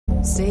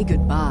Say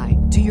goodbye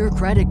to your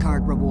credit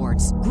card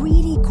rewards.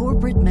 Greedy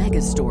corporate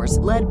mega stores,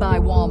 led by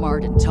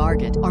Walmart and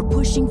Target, are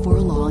pushing for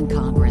a law in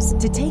Congress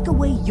to take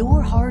away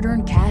your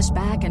hard-earned cash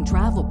back and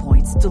travel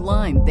points to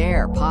line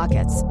their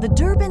pockets. The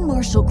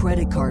Durbin-Marshall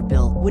credit card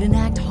bill would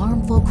enact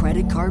harmful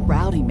credit card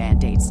routing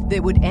mandates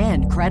that would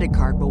end credit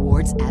card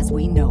rewards as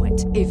we know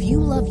it. If you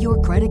love your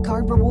credit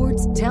card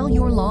rewards, tell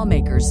your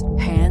lawmakers,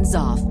 hands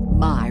off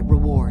my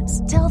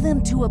rewards. Tell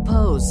them to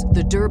oppose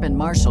the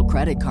Durbin-Marshall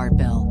credit card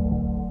bill.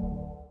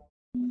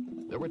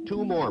 There were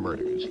two more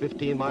murders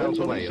 15 miles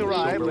away. When police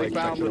arrived, they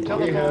found the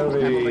telephones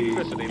and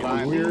electricity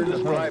lines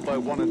described by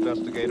one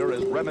investigator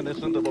as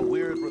reminiscent of a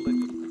weird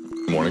religion.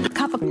 Morning.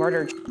 Cup of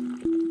murder.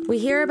 We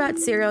hear about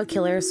serial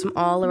killers from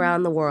all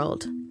around the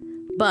world.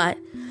 But,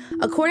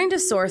 according to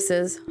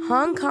sources,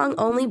 Hong Kong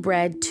only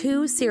bred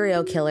 2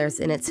 serial killers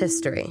in its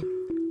history.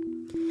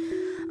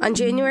 On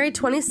January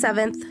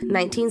 27,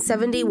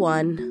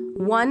 1971,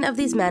 one of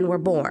these men were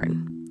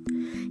born.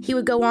 He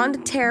would go on to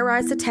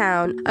terrorize the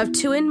town of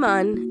Tuen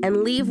Mun and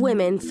leave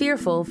women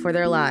fearful for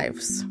their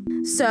lives.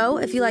 So,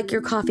 if you like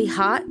your coffee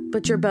hot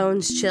but your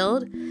bones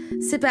chilled,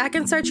 sit back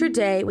and start your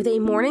day with a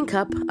morning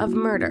cup of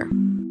murder.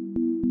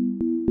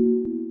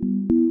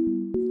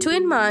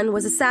 Tuen Mun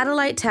was a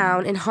satellite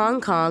town in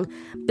Hong Kong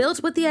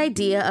built with the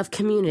idea of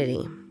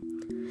community.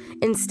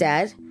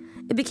 Instead,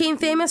 it became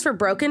famous for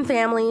broken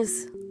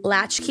families,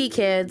 latchkey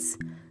kids,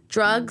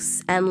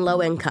 drugs, and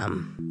low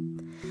income.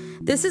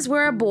 This is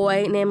where a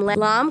boy named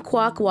Lam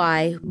Kwok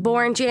Wai,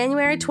 born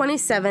January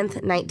 27,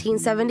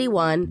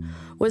 1971,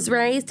 was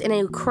raised in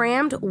a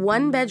crammed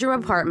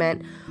one-bedroom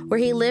apartment where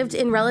he lived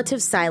in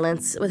relative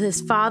silence with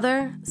his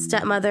father,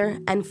 stepmother,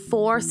 and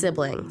 4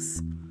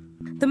 siblings.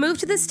 The move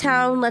to this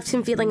town left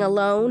him feeling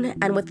alone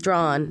and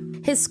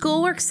withdrawn. His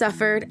schoolwork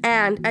suffered,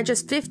 and at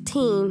just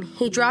 15,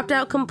 he dropped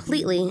out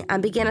completely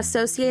and began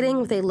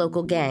associating with a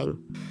local gang.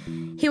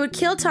 He would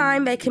kill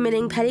time by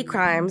committing petty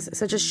crimes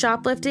such as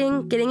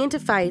shoplifting, getting into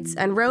fights,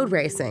 and road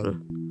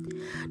racing.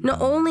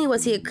 Not only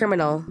was he a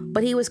criminal,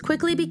 but he was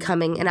quickly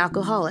becoming an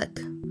alcoholic.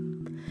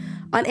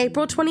 On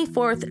April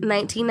 24,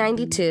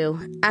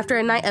 1992, after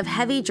a night of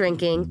heavy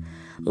drinking,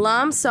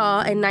 Lam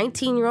saw a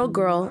 19-year-old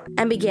girl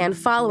and began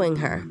following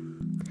her.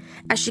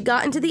 As she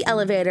got into the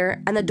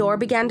elevator and the door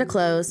began to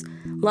close,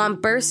 Lam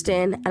burst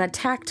in and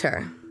attacked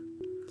her.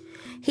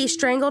 He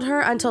strangled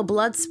her until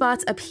blood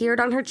spots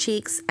appeared on her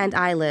cheeks and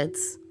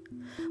eyelids.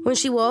 When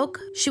she woke,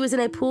 she was in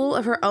a pool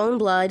of her own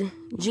blood,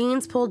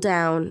 jeans pulled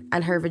down,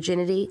 and her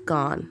virginity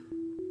gone.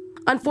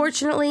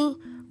 Unfortunately,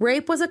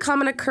 rape was a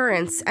common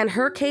occurrence, and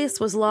her case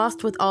was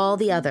lost with all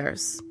the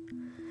others.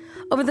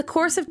 Over the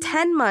course of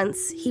 10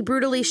 months, he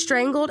brutally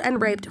strangled and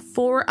raped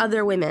 4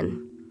 other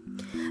women.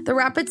 The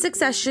rapid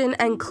succession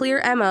and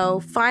clear MO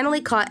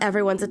finally caught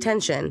everyone's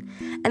attention,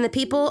 and the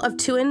people of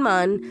Tuen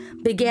Mun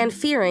began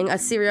fearing a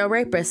serial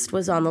rapist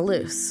was on the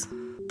loose.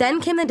 Then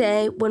came the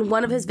day when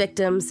one of his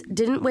victims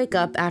didn't wake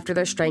up after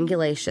their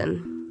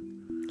strangulation.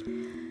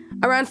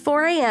 Around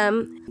 4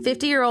 a.m.,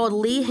 50-year-old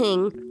Li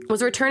Hing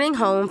was returning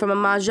home from a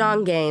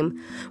mahjong game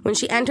when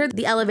she entered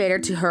the elevator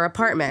to her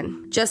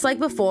apartment. Just like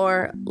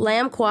before,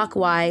 Lam Kwok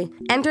Wai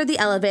entered the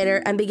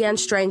elevator and began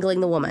strangling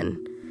the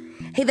woman.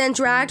 He then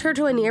dragged her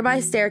to a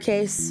nearby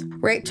staircase,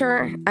 raped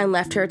her, and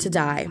left her to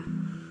die.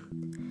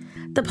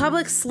 The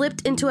public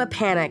slipped into a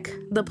panic,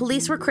 the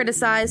police were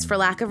criticized for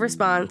lack of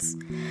response,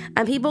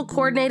 and people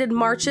coordinated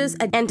marches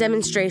and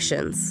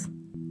demonstrations.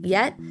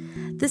 Yet,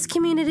 this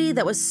community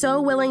that was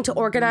so willing to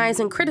organize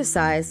and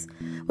criticize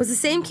was the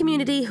same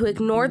community who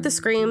ignored the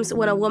screams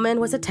when a woman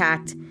was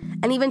attacked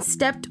and even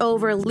stepped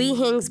over Li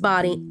Hing's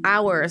body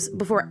hours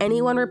before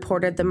anyone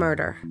reported the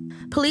murder.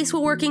 Police were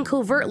working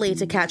covertly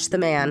to catch the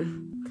man.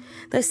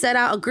 They set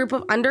out a group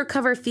of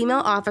undercover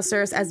female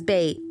officers as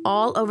bait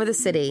all over the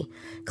city,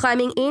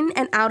 climbing in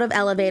and out of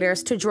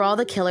elevators to draw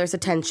the killer's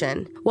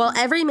attention, while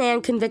every man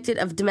convicted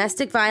of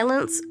domestic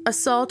violence,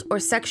 assault, or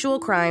sexual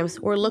crimes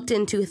were looked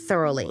into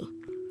thoroughly.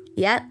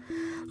 Yet,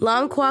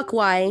 Lam Kwok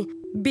Wai,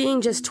 being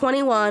just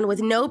 21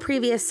 with no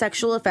previous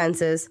sexual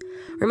offenses,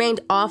 remained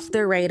off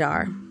their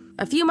radar.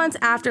 A few months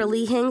after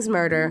Li Hing's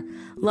murder,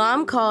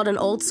 Lam called an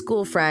old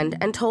school friend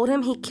and told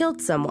him he killed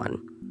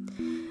someone.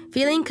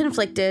 Feeling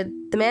conflicted,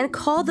 the man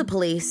called the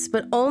police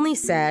but only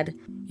said,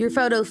 "Your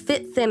photo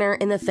fit thinner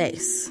in the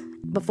face,"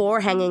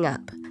 before hanging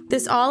up.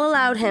 This all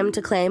allowed him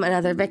to claim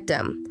another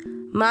victim,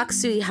 Mak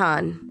Sui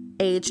Han,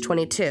 age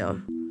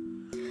 22.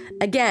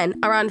 Again,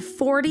 around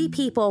 40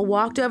 people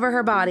walked over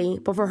her body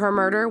before her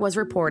murder was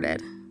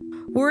reported.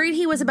 Worried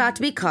he was about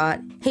to be caught,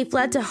 he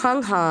fled to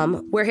Hung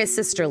Ham, where his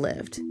sister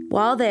lived.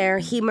 While there,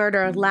 he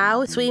murdered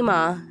Lau Sui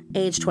Ma,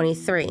 age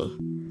 23.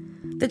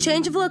 The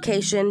change of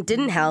location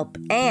didn't help,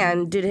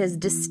 and due to his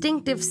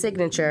distinctive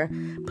signature,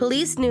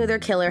 police knew their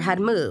killer had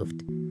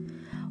moved.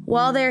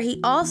 While there, he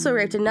also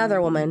raped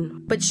another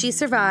woman, but she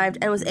survived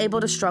and was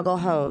able to struggle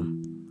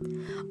home.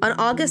 On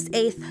August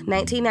 8,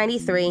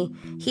 1993,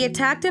 he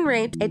attacked and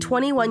raped a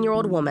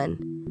 21-year-old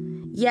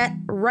woman. Yet,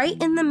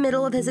 right in the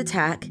middle of his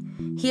attack,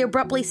 he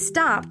abruptly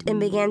stopped and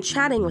began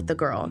chatting with the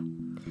girl.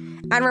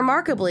 And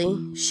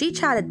remarkably, she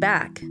chatted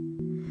back.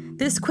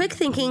 This quick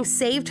thinking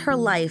saved her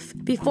life.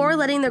 Before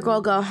letting the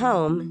girl go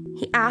home,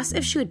 he asked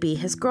if she would be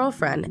his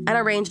girlfriend and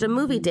arranged a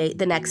movie date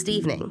the next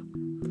evening.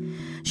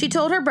 She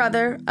told her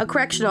brother, a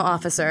correctional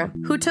officer,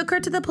 who took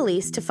her to the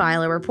police to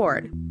file a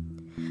report.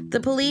 The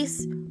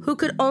police, who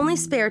could only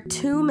spare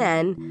 2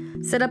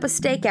 men, set up a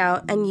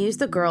stakeout and used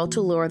the girl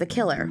to lure the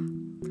killer.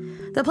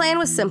 The plan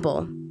was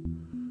simple.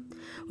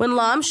 When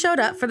Lom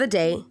showed up for the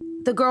date,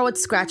 the girl would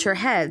scratch her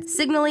head,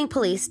 signaling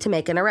police to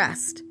make an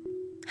arrest.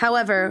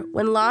 However,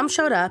 when Lom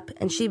showed up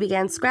and she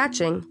began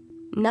scratching,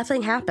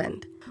 nothing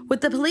happened.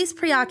 With the police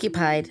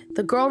preoccupied,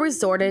 the girl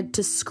resorted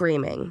to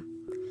screaming.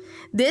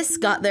 This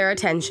got their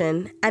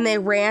attention, and they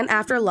ran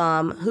after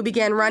Lom, who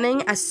began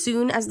running as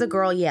soon as the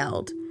girl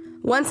yelled.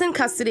 Once in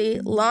custody,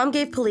 Lom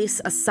gave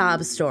police a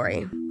sob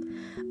story.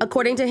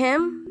 According to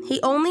him, he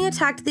only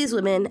attacked these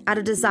women out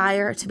of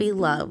desire to be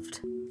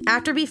loved.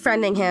 After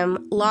befriending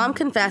him, Lom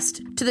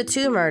confessed to the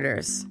 2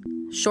 murders.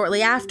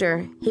 Shortly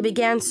after, he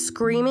began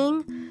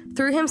screaming,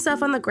 threw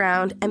himself on the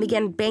ground, and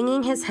began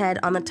banging his head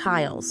on the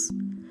tiles.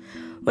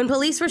 When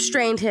police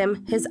restrained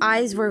him, his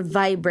eyes were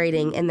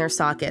vibrating in their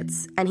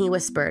sockets, and he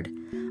whispered,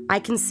 "I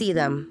can see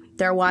them.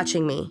 They're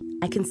watching me.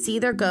 I can see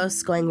their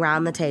ghosts going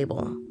round the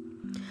table,"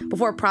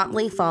 before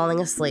promptly falling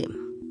asleep.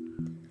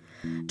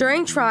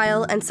 During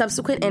trial and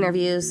subsequent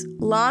interviews,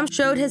 Lom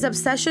showed his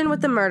obsession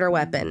with the murder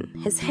weapon,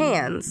 his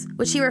hands,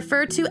 which he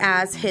referred to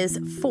as his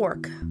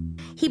fork.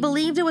 He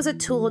believed it was a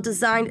tool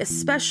designed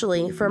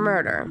especially for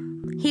murder.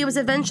 He was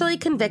eventually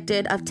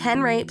convicted of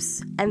 10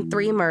 rapes and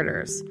 3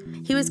 murders.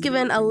 He was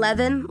given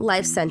 11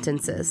 life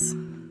sentences.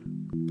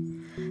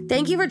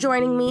 Thank you for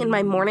joining me in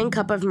my morning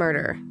cup of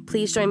murder.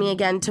 Please join me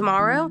again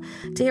tomorrow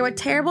to hear what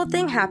terrible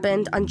thing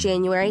happened on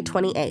January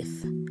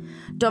 28th.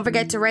 Don't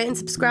forget to rate and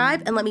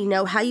subscribe and let me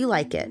know how you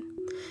like it.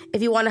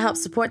 If you want to help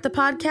support the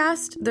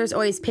podcast, there's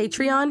always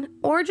Patreon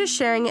or just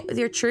sharing it with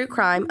your true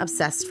crime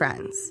obsessed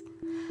friends.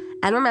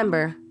 And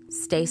remember,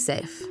 stay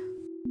safe.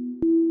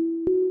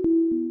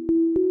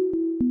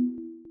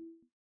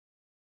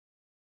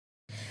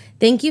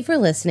 Thank you for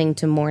listening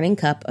to Morning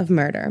Cup of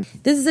Murder.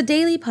 This is a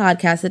daily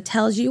podcast that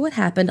tells you what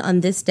happened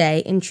on this day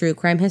in true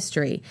crime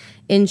history.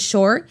 In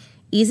short,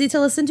 easy to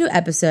listen to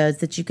episodes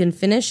that you can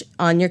finish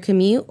on your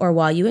commute or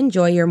while you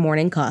enjoy your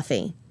morning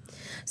coffee.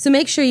 So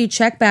make sure you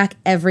check back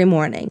every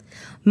morning.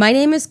 My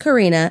name is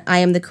Karina. I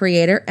am the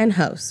creator and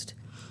host.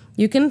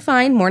 You can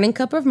find Morning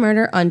Cup of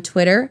Murder on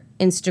Twitter,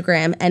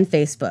 Instagram, and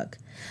Facebook.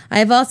 I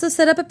have also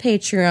set up a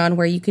Patreon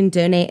where you can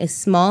donate a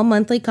small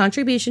monthly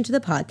contribution to the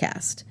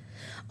podcast.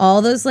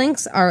 All those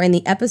links are in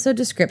the episode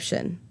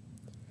description.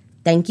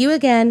 Thank you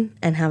again,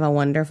 and have a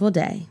wonderful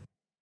day.